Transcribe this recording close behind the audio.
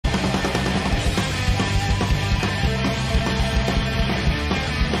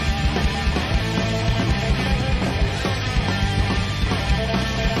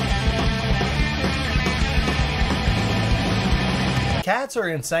cats are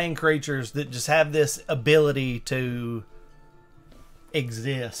insane creatures that just have this ability to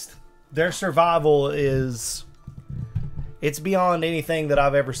exist. Their survival is, it's beyond anything that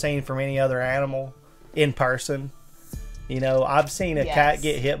I've ever seen from any other animal in person. You know, I've seen a cat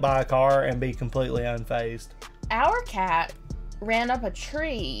get hit by a car and be completely unfazed. Our cat ran up a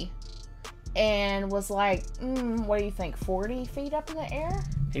tree and was like, what do you think, 40 feet up in the air?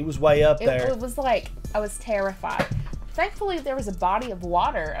 He was way up there. It was like, I was terrified. Thankfully, there was a body of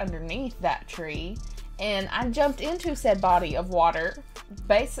water underneath that tree, and I jumped into said body of water,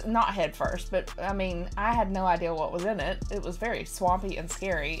 not head first, but I mean, I had no idea what was in it. It was very swampy and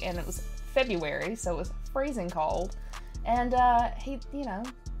scary, and it was February, so it was freezing cold. And he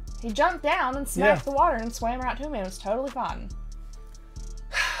jumped down and smacked the water and swam right to me. It was totally fine.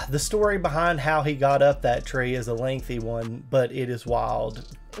 The story behind how he got up that tree is a lengthy one, but it is wild.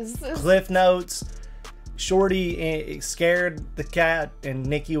 Cliff notes: Shorty scared the cat, and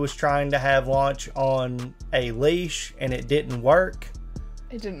Nikki was trying to have Launch on a leash, and it didn't work.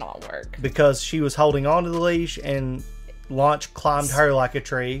 It did not work. Because she was holding on to the leash, and Launch climbed her like a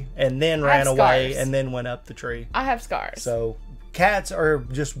tree, and then ran away, and then went up the tree. I have scars. So cats are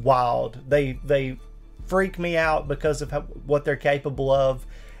just wild. They freak me out because of what they're capable of,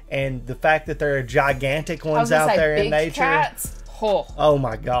 and the fact that there are gigantic ones out there in nature. Cats. Oh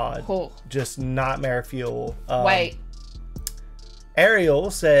my God. Just nightmare fuel. Wait. Ariel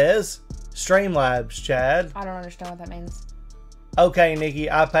says, Streamlabs, Chad. I don't understand what that means. Okay,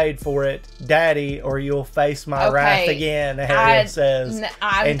 Nikki, I paid for it. Daddy, or you'll face my wrath again, Ariel says.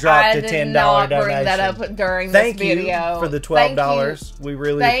 And dropped a $10 donation. I did not bring that up during this video. Thank you for the $12. We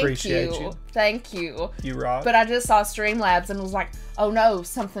really appreciate you. Thank you. You rock. But I just saw Streamlabs and was like, oh no,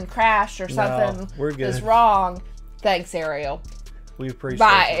 something crashed or something is wrong. Thanks, Ariel. We appreciate it.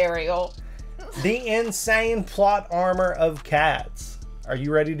 Bye, Ariel. The insane plot armor of cats. Are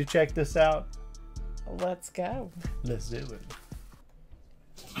you ready to check this out? Let's go. Let's do it.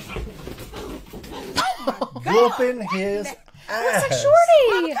 Whooping his ass. It looks like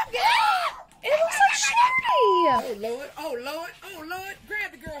Shorty. It looks like Shorty. Oh Lord, oh Lord, oh Lord.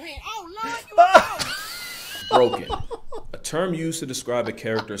 Grab the girl hand. Oh Lord, you Broken. A term used to describe a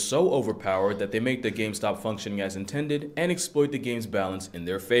character so overpowered that they make the game stop functioning as intended and exploit the game's balance in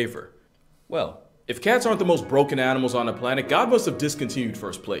their favor. Well, if cats aren't the most broken animals on the planet, God must have discontinued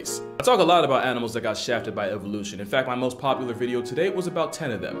first place. I talk a lot about animals that got shafted by evolution. In fact, my most popular video today was about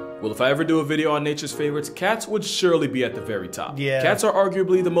 10 of them. Well, if I ever do a video on nature's favorites, cats would surely be at the very top. Yeah. Cats are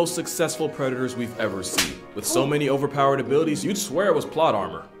arguably the most successful predators we've ever seen. With so many overpowered abilities, you'd swear it was plot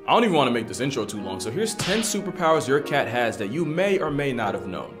armor. I don't even want to make this intro too long, so here's 10 superpowers your cat has that you may or may not have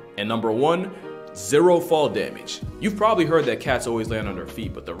known. And number 1, 0 fall damage. You've probably heard that cats always land on their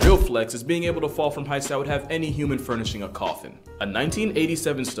feet, but the real flex is being able to fall from heights that would have any human furnishing a coffin. A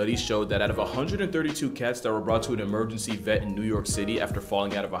 1987 study showed that out of 132 cats that were brought to an emergency vet in New York City after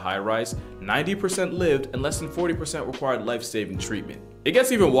falling out of a high-rise, 90% lived and less than 40% required life-saving treatment. It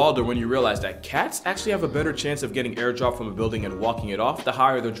gets even wilder when you realize that cats actually have a better chance of getting airdropped from a building and walking it off the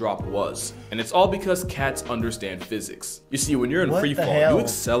higher the drop was. And it's all because cats understand physics. You see, when you're in free fall, you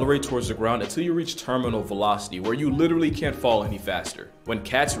accelerate towards the ground until you reach terminal velocity, where you literally can't fall any faster. When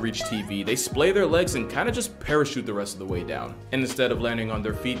cats reach TV, they splay their legs and kind of just parachute the rest of the way down. And instead of landing on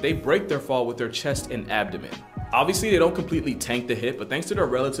their feet, they break their fall with their chest and abdomen. Obviously, they don't completely tank the hit, but thanks to their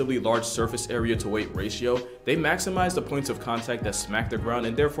relatively large surface area to weight ratio, they maximize the points of contact that smack the ground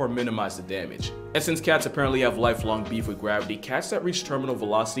and therefore minimize the damage. And since cats apparently have lifelong beef with gravity, cats that reach terminal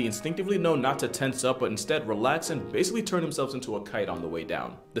velocity instinctively know not to tense up, but instead relax and basically turn themselves into a kite on the way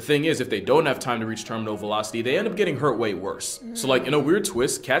down. The thing is, if they don't have time to reach terminal velocity, they end up getting hurt way worse. So like in a weird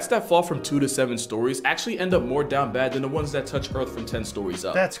twist, cats that fall from 2 to 7 stories actually end up more down bad than the ones that touch Earth from 10 stories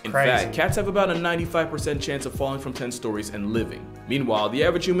up. That's crazy. In fact, cats have about a 95% chance of falling from 10 stories and living. Meanwhile, the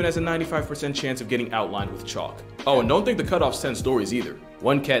average human has a 95% chance of getting outlined with chalk. Oh, and don't think the cutoff's 10 stories either.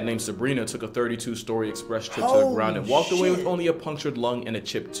 One cat named Sabrina took a 32-story express trip to the ground and walked away with only a punctured lung and a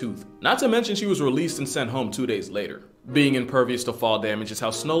chipped tooth. Not to mention she was released and sent home 2 days later. Being impervious to fall damage is how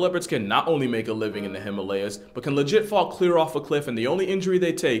snow leopards can not only make a living in the Himalayas, but can legit fall clear off a cliff, and the only injury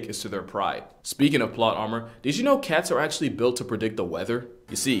they take is to their pride. Speaking of plot armor, did you know cats are actually built to predict the weather?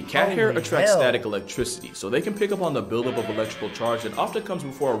 You see, cat hair attracts static electricity, so they can pick up on the buildup of electrical charge that often comes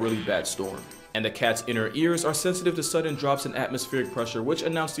before a really bad storm. And the cat's inner ears are sensitive to sudden drops in atmospheric pressure, which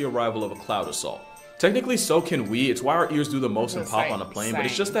announce the arrival of a cloud assault. Technically, so can we. It's why our ears do the most and pop on a plane, but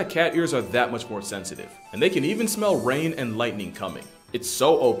it's just that cat ears are that much more sensitive. And they can even smell rain and lightning coming. It's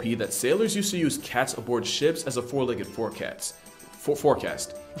so OP that sailors used to use cats aboard ships as a four-legged forecast.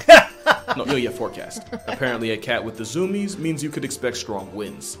 Forecast. No, yeah, forecast. Apparently a cat with the zoomies means you could expect strong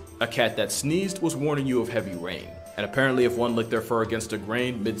winds. A cat that sneezed was warning you of heavy rain. And apparently if one licked their fur against a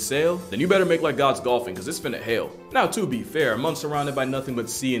grain mid-sail, then you better make like God's golfing, cause it's finna hail. Now to be fair, a month surrounded by nothing but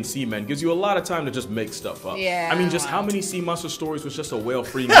sea and seamen gives you a lot of time to just make stuff up. Yeah. I mean, just how many sea monster stories was just a whale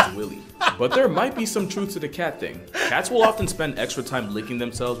freeing his willy? But there might be some truth to the cat thing. Cats will often spend extra time licking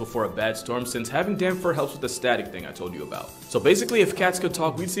themselves before a bad storm, since having damp fur helps with the static thing I told you about. So basically, if cats could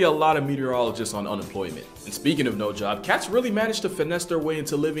talk, we'd see a lot of meteorologists on unemployment. And speaking of no job, cats really managed to finesse their way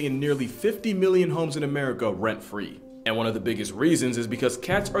into living in nearly 50 million homes in America rent-free. And one of the biggest reasons is because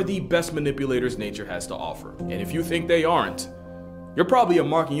cats are the best manipulators nature has to offer. And if you think they aren't, you're probably a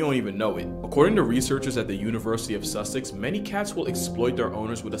mark and you don't even know it. According to researchers at the University of Sussex, many cats will exploit their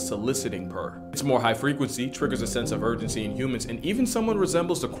owners with a soliciting purr. It's more high frequency, triggers a sense of urgency in humans, and even someone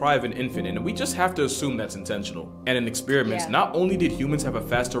resembles the cry of an infant, and we just have to assume that's intentional. And in experiments, not only did humans have a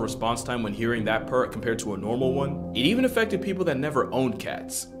faster response time when hearing that purr compared to a normal one, it even affected people that never owned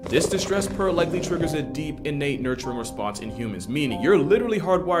cats. This distressed purr likely triggers a deep, innate nurturing response in humans, meaning you're literally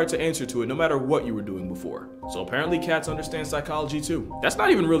hardwired to answer to it no matter what you were doing before. So apparently cats understand psychology too. That's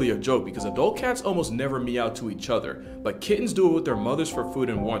not even really a joke, because adult cats almost never meow to each other, but kittens do it with their mothers for food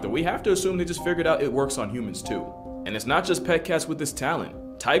and warmth, and we have to assume they just figured out it works on humans too. And it's not just pet cats with this talent.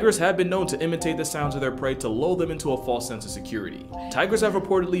 Tigers have been known to imitate the sounds of their prey to lull them into a false sense of security. Tigers have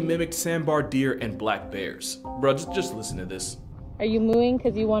reportedly mimicked sandbar deer and black bears. Bruh, just listen to this. Are you mooing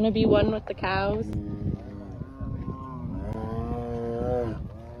because you want to be one with the cows?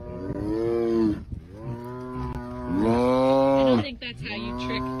 I don't think that's how you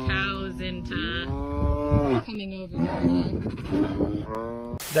trick cows into coming over here.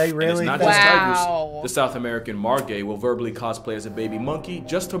 They really. And it's not just tigers. The South American margay will verbally cosplay as a baby monkey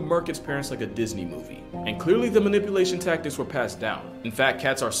just to murk its parents like a Disney movie. And clearly the manipulation tactics were passed down. In fact,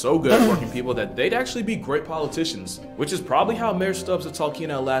 cats are so good at working people that they'd actually be great politicians, which is probably how Mayor Stubbs of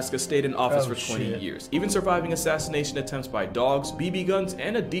Talkeetna, Alaska stayed in office for 20 years, even surviving assassination attempts by dogs, BB guns,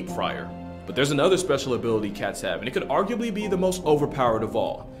 and a deep fryer. But there's another special ability cats have, and it could arguably be the most overpowered of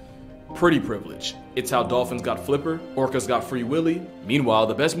all. Pretty privilege. It's how dolphins got Flipper, orcas got Free Willy. Meanwhile,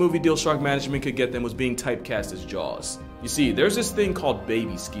 the best movie deal shark management could get them was being typecast as Jaws. You see, there's this thing called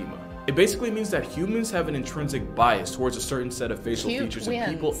baby schema. It basically means that humans have an intrinsic bias towards a certain set of facial features in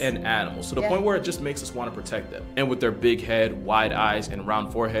people and animals, to the point where it just makes us want to protect them. And with their big head, wide eyes, and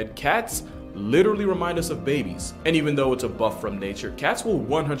round forehead, cats literally remind us of babies. And even though it's a buff from nature, cats will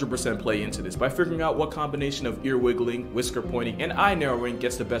 100% play into this by figuring out what combination of ear wiggling, whisker pointing, and eye narrowing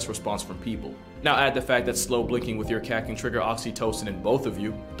gets the best response from people. Now add the fact that slow blinking with your cat can trigger oxytocin in both of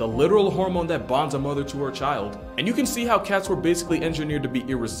you, the literal hormone that bonds a mother to her child, and you can see how cats were basically engineered to be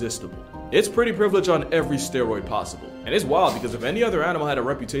irresistible. It's pretty privilege on every steroid possible. And it's wild because if any other animal had a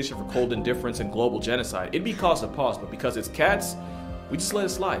reputation for cold indifference and global genocide, it'd be cause to pause, but because it's cats, we just let it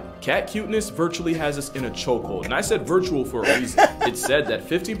slide. Cat cuteness virtually has us in a chokehold, and I said virtual for a reason. It's said that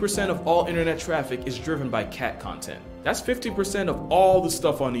 15% of all internet traffic is driven by cat content. That's 15% of all the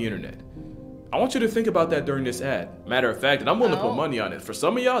stuff on the internet. I want you to think about that during this ad. Matter of fact, and I'm willing to put money on it. For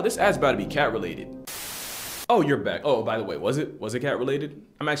some of y'all, this ad's about to be cat related. Oh, you're back. Oh, by the way, was it cat related?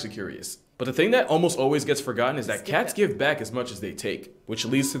 I'm actually curious. But the thing that almost always gets forgotten is that cats give back as much as they take, which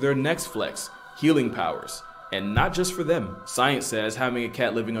leads to their next flex, healing powers. And not just for them. Science says having a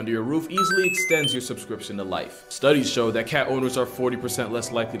cat living under your roof easily extends your subscription to life. Studies show that cat owners are 40% less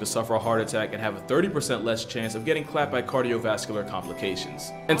likely to suffer a heart attack and have a 30% less chance of getting clapped by cardiovascular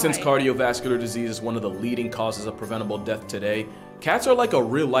complications. And since cardiovascular disease is one of the leading causes of preventable death today, cats are like a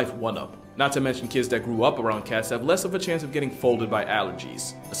real-life one-up. Not to mention kids that grew up around cats have less of a chance of getting folded by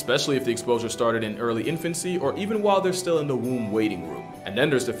allergies, especially if the exposure started in early infancy or even while they're still in the womb waiting room. And then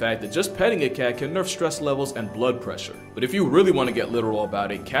there's the fact that just petting a cat can nerf stress levels and blood pressure. But if you really want to get literal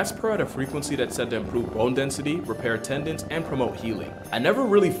about it, cats purr at a frequency that's said to improve bone density, repair tendons, and promote healing. I never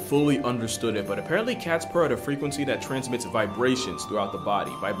really fully understood it, but apparently cats purr at a frequency that transmits vibrations throughout the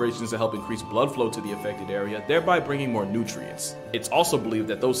body, vibrations that help increase blood flow to the affected area, thereby bringing more nutrients. It's also believed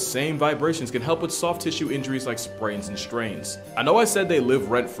that those same vibrations can help with soft tissue injuries like sprains and strains. I know I said they live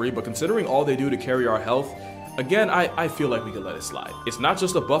rent-free, but considering all they do to carry our health, again, I feel like we could let it slide. It's not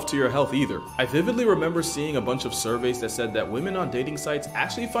just a buff to your health either. I vividly remember seeing a bunch of surveys that said that women on dating sites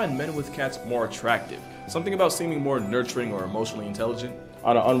actually find men with cats more attractive. Something about seeming more nurturing or emotionally intelligent.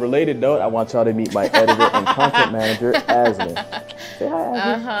 On an unrelated note, I want y'all to meet my editor and content manager, Aslan. Say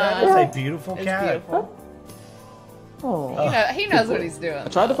hi, Aslan. That is a beautiful cat. Beautiful. He knows what he's doing. I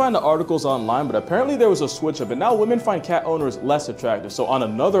tried to find the articles online, but apparently there was a switch up, and now women find cat owners less attractive. So on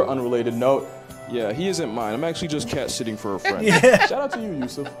another unrelated note, yeah, he isn't mine. I'm actually just cat sitting for a friend. Shout out to you,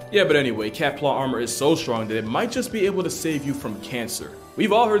 Yusuf. Yeah, but anyway, cat claw armor is so strong that it might just be able to save you from cancer.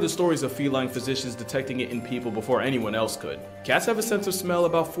 We've all heard the stories of feline physicians detecting it in people before anyone else could. Cats have a sense of smell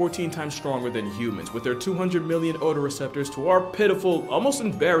about 14 times stronger than humans, with their 200 million odor receptors to our pitiful, almost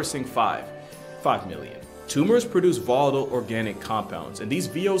embarrassing 5 million. Tumors produce volatile organic compounds, and these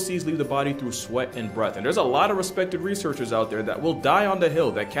VOCs leave the body through sweat and breath. And there's a lot of respected researchers out there that will die on the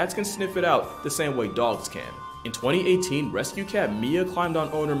hill that cats can sniff it out the same way dogs can. In 2018, rescue cat Mia climbed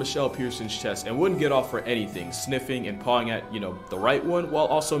on owner Michelle Pearson's chest and wouldn't get off for anything, sniffing and pawing at, the right one, while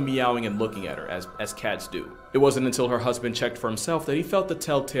also meowing and looking at her, as cats do. It wasn't until her husband checked for himself that he felt the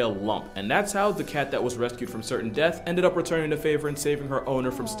telltale lump, and that's how the cat that was rescued from certain death ended up returning the favor and saving her owner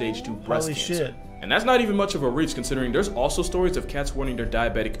from stage 2 breast cancer. Shit. And that's not even much of a reach, considering there's also stories of cats warning their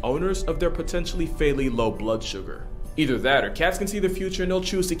diabetic owners of their potentially fatally low blood sugar. Either that, or cats can see the future and they'll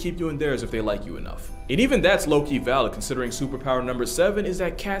choose to keep you in theirs if they like you enough. And even that's low-key valid, considering superpower number 7 is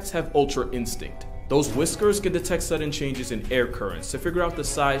that cats have ultra instinct. Those whiskers can detect sudden changes in air currents to figure out the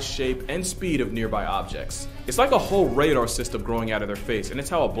size, shape, and speed of nearby objects. It's like a whole radar system growing out of their face, and it's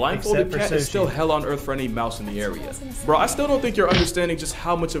how a blindfolded cat is still hell on earth for any mouse in the area. Bro, I still don't think you're understanding just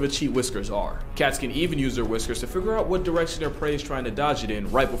how much of a cheat whiskers are. Cats can even use their whiskers to figure out what direction their prey is trying to dodge it in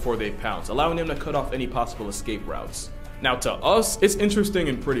right before they pounce, allowing them to cut off any possible escape routes. Now to us, it's interesting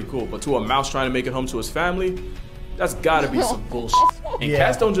and pretty cool, but to a mouse trying to make it home to his family, that's gotta be some bullshit. And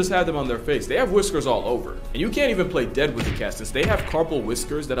cats don't just have them on their face, they have whiskers all over. And you can't even play dead with the cat since they have carpal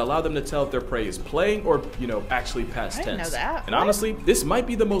whiskers that allow them to tell if their prey is playing or, actually past tense. I didn't know that. And honestly, this might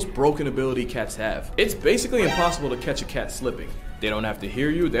be the most broken ability cats have. It's basically impossible to catch a cat slipping. They don't have to hear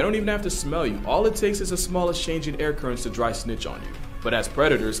you, they don't even have to smell you. All it takes is the smallest change in air currents to dry snitch on you. But as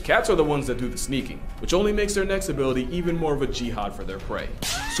predators, cats are the ones that do the sneaking, which only makes their next ability even more of a jihad for their prey.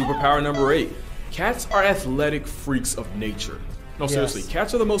 Superpower number 8. Cats are athletic freaks of nature. No, seriously,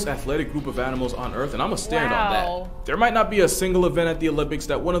 cats are the most athletic group of animals on Earth, and I'ma stand on that. There might not be a single event at the Olympics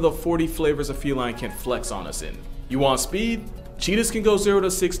that one of the 40 flavors of feline can flex on us in. You want speed? Cheetahs can go 0 to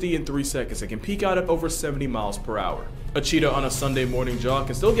 60 in 3 seconds and can peak out at over 70 miles per hour. A cheetah on a Sunday morning jog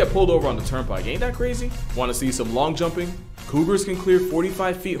can still get pulled over on the turnpike. Ain't that crazy? Want to see some long jumping? Cougars can clear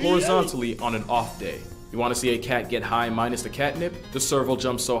 45 feet horizontally on an off day. You want to see a cat get high minus the catnip? The serval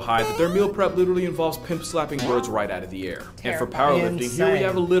jumps so high that their meal prep literally involves pimp slapping birds right out of the air. And for powerlifting, here we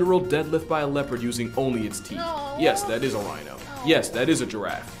have a literal deadlift by a leopard using only its teeth. Yes, that is a rhino. Yes, that is a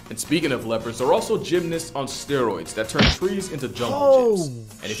giraffe. And speaking of leopards, they're also gymnasts on steroids that turn trees into jungle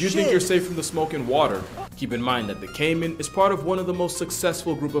gyms. And if you think you're safe from the smoke and water, keep in mind that the caiman is part of one of the most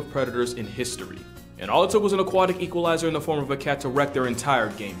successful group of predators in history. And all it took was an aquatic equalizer in the form of a cat to wreck their entire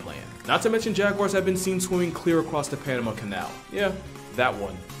game plan. Not to mention jaguars have been seen swimming clear across the Panama Canal. Yeah, that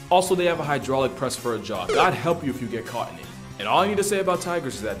one. Also, they have a hydraulic press for a jaw. God help you if you get caught in it. And all I need to say about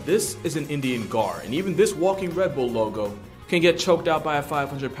tigers is that this is an Indian gar, and even this walking Red Bull logo can get choked out by a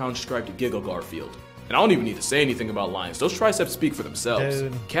 500-pound striped Giggle Garfield. And I don't even need to say anything about lions. Those triceps speak for themselves.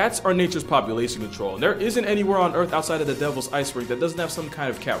 Dude. Cats are nature's population control, and there isn't anywhere on Earth outside of the Devil's Ice Rink that doesn't have some kind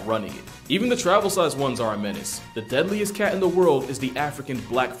of cat running it. Even the travel-sized ones are a menace. The deadliest cat in the world is the African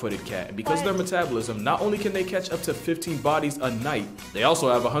black-footed cat, and because of their metabolism, not only can they catch up to 15 bodies a night, they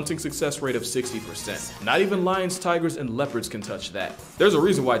also have a hunting success rate of 60%. Not even lions, tigers, and leopards can touch that. There's a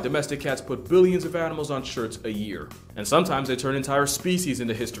reason why domestic cats put billions of animals on shirts a year, and sometimes they turn entire species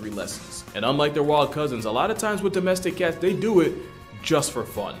into history lessons. And unlike their wild cousins, a lot of times with domestic cats, they do it just for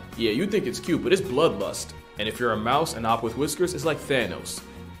fun. Yeah, you think it's cute, but it's bloodlust. And if you're a mouse, an op with whiskers is like Thanos.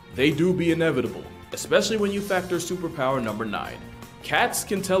 They do be inevitable, especially when you factor superpower number 9. Cats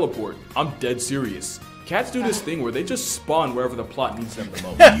can teleport. I'm dead serious. Cats do this thing where they just spawn wherever the plot needs them the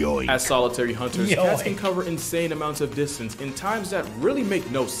most. As solitary hunters, cats can cover insane amounts of distance in times that really make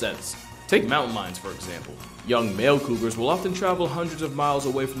no sense. Take mountain lions, for example. Young male cougars will often travel hundreds of miles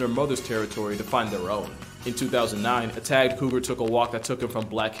away from their mother's territory to find their own. In 2009, a tagged cougar took a walk that took him from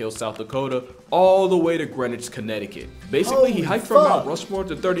Black Hills, South Dakota, all the way to Greenwich, Connecticut. Basically, he hiked from Mount Rushmore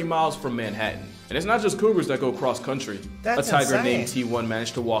to 30 miles from Manhattan. And it's not just cougars that go cross-country. A tiger named T1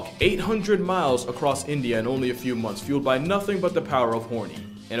 managed to walk 800 miles across India in only a few months, fueled by nothing but the power of horny.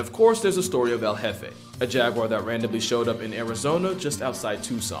 And of course, there's the story of El Jefe, a jaguar that randomly showed up in Arizona just outside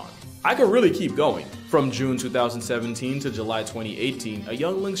Tucson. I could really keep going. From June 2017 to July 2018, a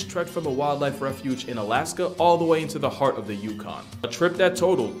young lynx trekked from a wildlife refuge in Alaska all the way into the heart of the Yukon. A trip that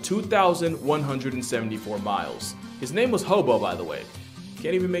totaled 2,174 miles. His name was Hobo, by the way.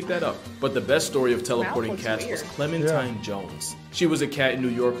 Can't even make that up. But the best story of teleporting cats was Clementine Jones. She was a cat in New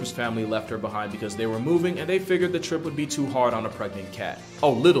York whose family left her behind because they were moving and they figured the trip would be too hard on a pregnant cat.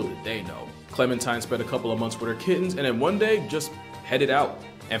 Oh, little did they know. Clementine spent a couple of months with her kittens and then one day just headed out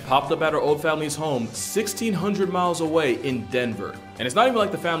and popped up at her old family's home 1,600 miles away in Denver. And it's not even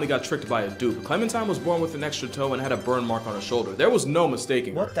like the family got tricked by a dupe. Clementine was born with an extra toe and had a burn mark on her shoulder. There was no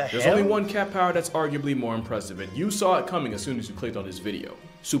mistaking her. There's only one cat power that's arguably more impressive, and you saw it coming as soon as you clicked on this video.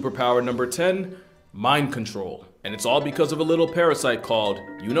 Superpower number 10, mind control. And it's all because of a little parasite called,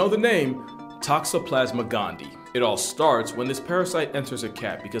 you know the name, Toxoplasma gondii. It all starts when this parasite enters a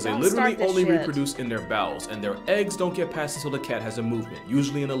cat because they literally only reproduce in their bowels and their eggs don't get past until the cat has a movement,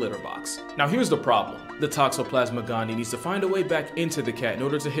 usually in a litter box. Now here's the problem. The Toxoplasma gondii needs to find a way back into the cat in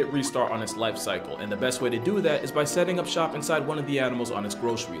order to hit restart on its life cycle, and the best way to do that is by setting up shop inside one of the animals on its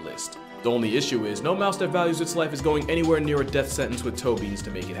grocery list. The only issue is no mouse that values its life is going anywhere near a death sentence with toe beans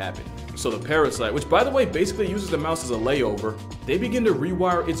to make it happen. So the parasite, which by the way basically uses the mouse as a layover, they begin to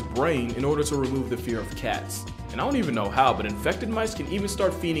rewire its brain in order to remove the fear of cats. And I don't even know how, but infected mice can even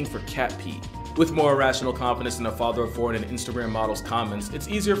start fiending for cat pee. With more irrational confidence than a father of four in an Instagram model's comments, it's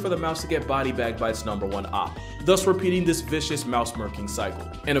easier for the mouse to get body bagged by its #1 op, thus repeating this vicious mouse-murking cycle.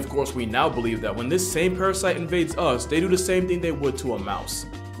 And of course we now believe that when this same parasite invades us, they do the same thing they would to a mouse.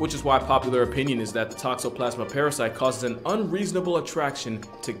 Which is why popular opinion is that the Toxoplasma parasite causes an unreasonable attraction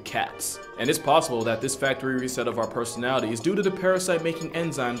to cats. And it's possible that this factory reset of our personality is due to the parasite making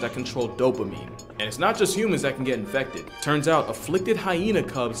enzymes that control dopamine. And it's not just humans that can get infected. Turns out afflicted hyena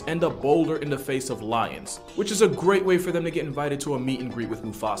cubs end up bolder in the face of lions, which is a great way for them to get invited to a meet and greet with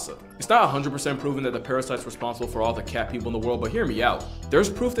Mufasa. It's not 100% proven that the parasite's responsible for all the cat people in the world, but hear me out. There's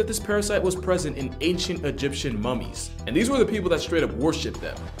proof that this parasite was present in ancient Egyptian mummies. And these were the people that straight up worshipped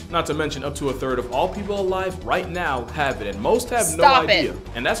them. Not to mention up to a third of all people alive right now have it, and most have no idea.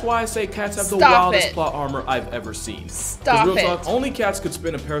 And that's why I say cats have the wildest plot armor I've ever seen. Stop real talk, only cats could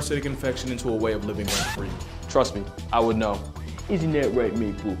spin a parasitic infection into a way of living rent-free. Trust me, I would know. Isn't that right,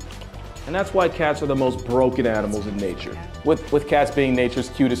 Maple? And that's why cats are the most broken animals in nature. With cats being nature's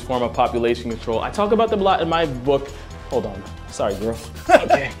cutest form of population control, I talk about them a lot in my book. Hold on, sorry girl.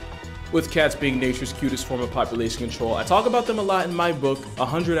 Okay. With cats being nature's cutest form of population control, I talk about them a lot in my book,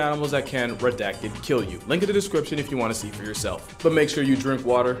 100 Animals That Can, Redacted, Kill You. Link in the description if you want to see for yourself. But make sure you drink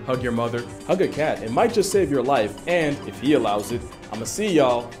water, hug your mother, hug a cat. It might just save your life, and if he allows it, I'ma see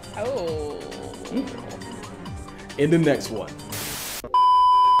y'all in the next one.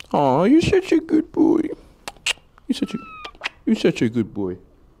 Aw, you're such a good boy. You're such a good boy.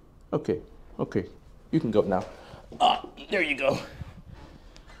 Okay, you can go now. There you go.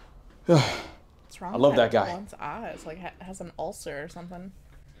 What's wrong I love that guy. One's eye. It's like has an ulcer or something.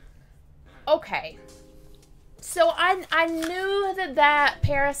 Okay. So I knew that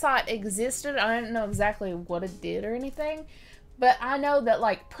parasite existed. I didn't know exactly what it did or anything. But I know that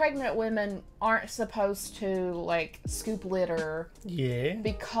like pregnant women aren't supposed to like scoop litter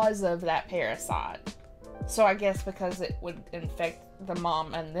because of that parasite. So I guess because it would infect the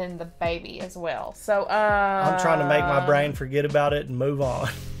mom and then the baby as well. So I'm trying to make my brain forget about it and move on.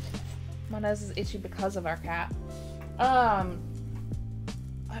 My nose is itchy because of our cat. A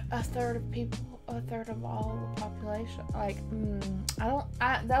third of all the population. Like,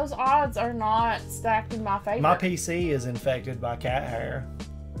 those odds are not stacked in my favor. My PC is infected by cat hair.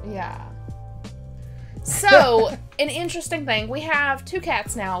 Yeah. So, an interesting thing. We have 2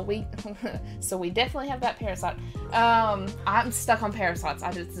 cats now. So we definitely have that parasite. I'm stuck on parasites.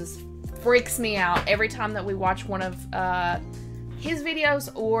 It just freaks me out every time that we watch one of his videos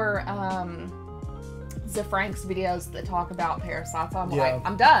or Zafrank's videos that talk about parasites. I'm like,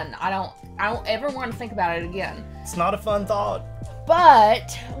 I'm done. I don't ever want to think about it again. It's not a fun thought.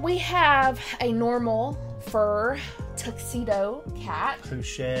 But we have a normal fur tuxedo cat who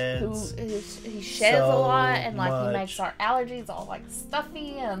sheds. He sheds a lot, and like he makes our allergies all like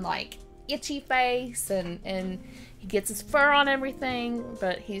stuffy and like itchy face, and he gets his fur on everything.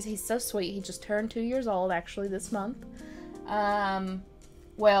 But he's so sweet. He just turned 2 years old actually this month.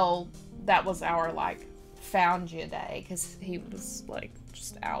 Well, that was our like found you day because he was like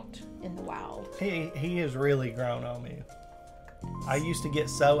just out in the wild. He has really grown on me. I used to get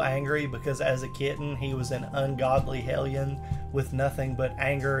so angry because as a kitten he was an ungodly hellion with nothing but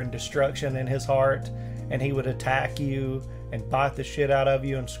anger and destruction in his heart, and he would attack you and bite the shit out of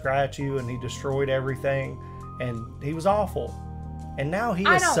you and scratch you, and he destroyed everything, and he was awful. And now he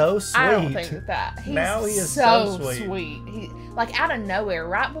is so sweet. I don't think that. He's now he is so sweet. He, like out of nowhere,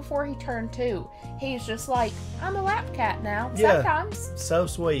 right before he turned 2, he's just like, I'm a lap cat now. Sometimes. So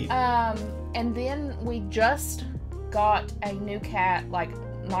sweet. And then we just got a new cat like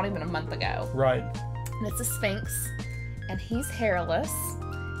not even a month ago. Right. And it's a Sphinx, and he's hairless,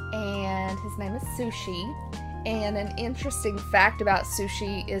 and his name is Sushi. And an interesting fact about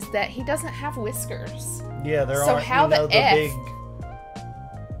Sushi is that he doesn't have whiskers. Yeah, there So aren't, how you know, the the F- big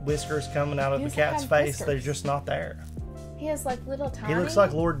whiskers coming out of He the doesn't cat's have face. They're whiskers. just not there. He has like little tiny. He looks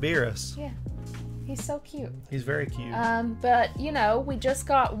like Lord Beerus. Yeah, he's so cute. He's very cute. But you know, we just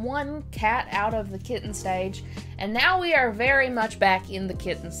got one cat out of the kitten stage, and now we are very much back in the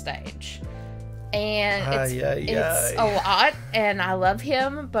kitten stage. And it's a lot, and I love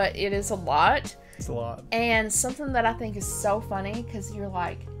him, but it is a lot. It's a lot. And something that I think is so funny, because you're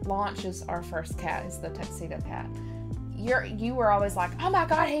like, Launch is our first cat, is the tuxedo cat. You were always like, oh my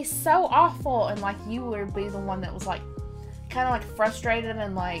god, he's so awful, and like you would be the one that was like kind of like frustrated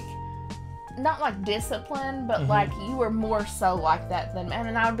and like not like disciplined, but like you were more so like that than man.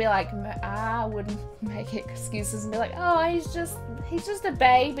 And I would be like, I wouldn't make excuses and be like, oh, he's just a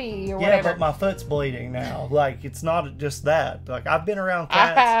baby or whatever. Yeah, but my foot's bleeding now. Like, it's not just that. Like, I've been around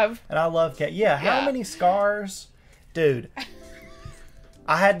cats. And I love cats. Yeah, how many scars? Dude,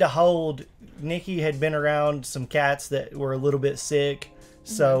 I had to hold... Nikki had been around some cats that were a little bit sick,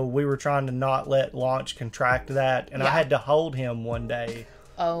 so we were trying to not let Launch contract that, and I had to hold him one day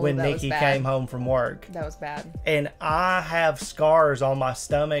when Nikki came home from work. That was bad. And I have scars on my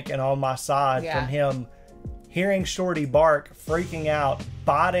stomach and on my side from him hearing Shorty bark, freaking out,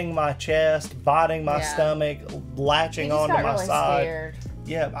 biting my chest, biting my stomach, latching onto my really side. Scared.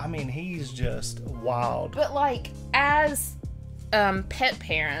 Yeah, I mean, he's just wild. But like, as pet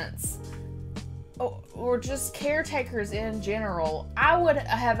parents, or just caretakers in general, I would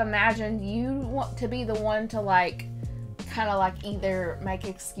have imagined you want to be the one to like kind of like either make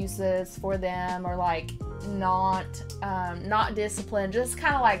excuses for them or like not discipline, just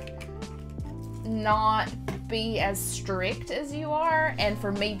kind of like not be as strict as you are, and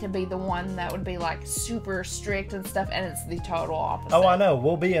for me to be the one that would be like super strict and stuff, and it's the total opposite. Oh, I know.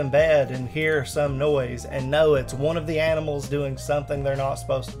 We'll be in bed and hear some noise and know it's one of the animals doing something they're not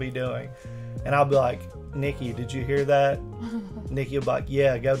supposed to be doing. And I'll be like, Nikki, did you hear that? Nikki will be like,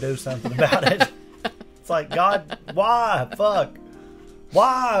 yeah, go do something about it. It's like, God, why? Fuck.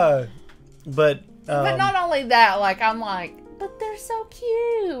 Why? But not only that, like, I'm like, but they're so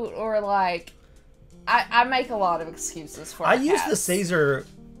cute. Or like, I make a lot of excuses for I use the Caesar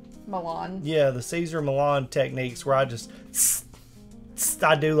Milan. Yeah, the Caesar Milan techniques where I just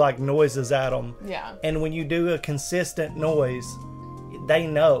I do like noises at them. Yeah. And when you do a consistent noise, they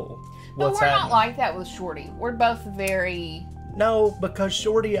know what's happening. But we're not like that with Shorty. We're both very... No, because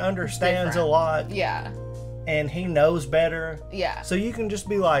Shorty understands a lot. Yeah. And he knows better. Yeah. So you can just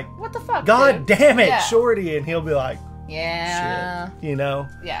be like, what the fuck, God dude? damn it, Yeah. Shorty. And he'll be like, yeah. shit. You know?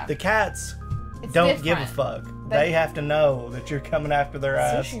 Yeah. The cats It's don't give a different. fuck. They have to know that you're coming after their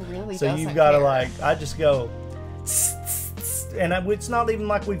ass. Sushi really so doesn't you've got to care. like, I just go, and it's not even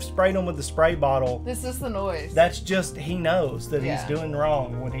like we've sprayed him with the spray bottle. This is the noise. That's just, he knows that Yeah. he's doing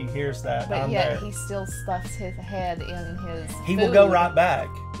wrong when he hears that. But I'm yet there. he still stuffs his head in his He food. will go right back.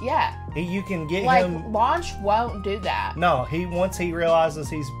 Yeah. You can get Like, him. Launch won't do that. No, once he realizes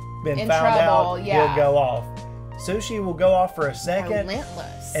he's been In found trouble, out, yeah. he'll go off. Sushi will go off for a second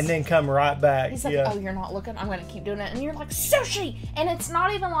Relentless. and then come right back. He's like, oh, you're not looking? I'm going to keep doing it. And you're like, Sushi! And it's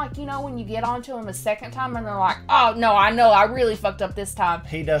not even like, you know, when you get onto him a second time and they're like, oh, no, I know, I really fucked up this time.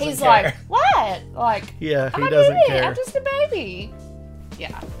 He doesn't He's care. like, what? Like, Yeah, he I'm doesn't a baby. care. I'm just a baby.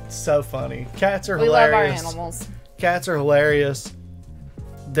 Yeah. So funny. Cats are We love hilarious. our animals. Cats are hilarious.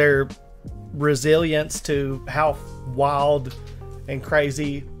 Their resilience to how wild and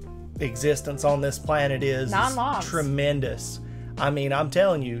crazy existence on this planet is Non-moms. tremendous. I mean, I'm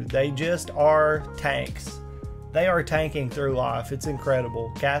telling you, they just are tanks. They are tanking through life. It's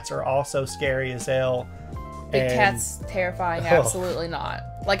incredible. Cats are also scary as hell. Big And cat's terrifying. Absolutely not.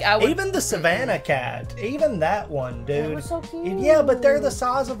 Like, I would... even the Savannah cat, even that one, dude. They were so cute. Yeah, but they're the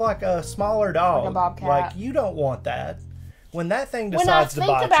size of like a smaller dog. Like a bobcat. Like, you don't want that. When that thing When I decides to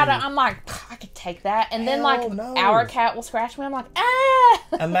think bite about you, it, I'm like, I could take that. And then, Hell like, no. our cat will scratch me. I'm like, ah!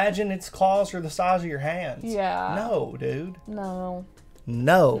 imagine its claws are the size of your hands. Yeah. No, dude. No.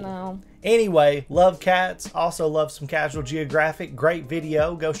 No. Anyway, love cats. Also love some Casual Geographic. Great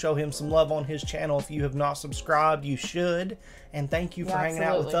video. Go show him some love on his channel. If you have not subscribed, you should. And thank you for hanging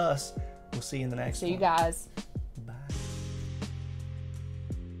out with absolutely. us. We'll see you in the next one. See you guys.